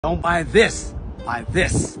Don't buy this. Buy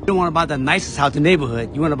this. You don't want to buy the nicest house in the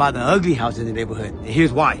neighborhood. You want to buy the ugly house in the neighborhood. And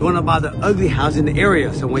here's why. You want to buy the ugly house in the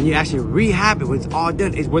area. So when you actually rehab it, when it's all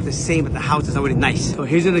done, it's worth the same, but the house is already nice. So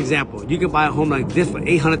here's an example. You can buy a home like this for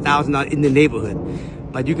 $800,000 in the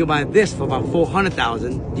neighborhood. But you can buy this for about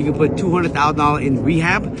 $400,000. You can put $200,000 in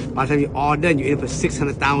rehab. By the time you're all done, you end up with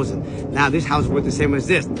 $600,000. Now this house is worth the same as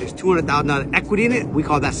this. There's $200,000 equity in it. We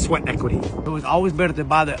call that sweat equity. So it's always better to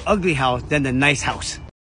buy the ugly house than the nice house.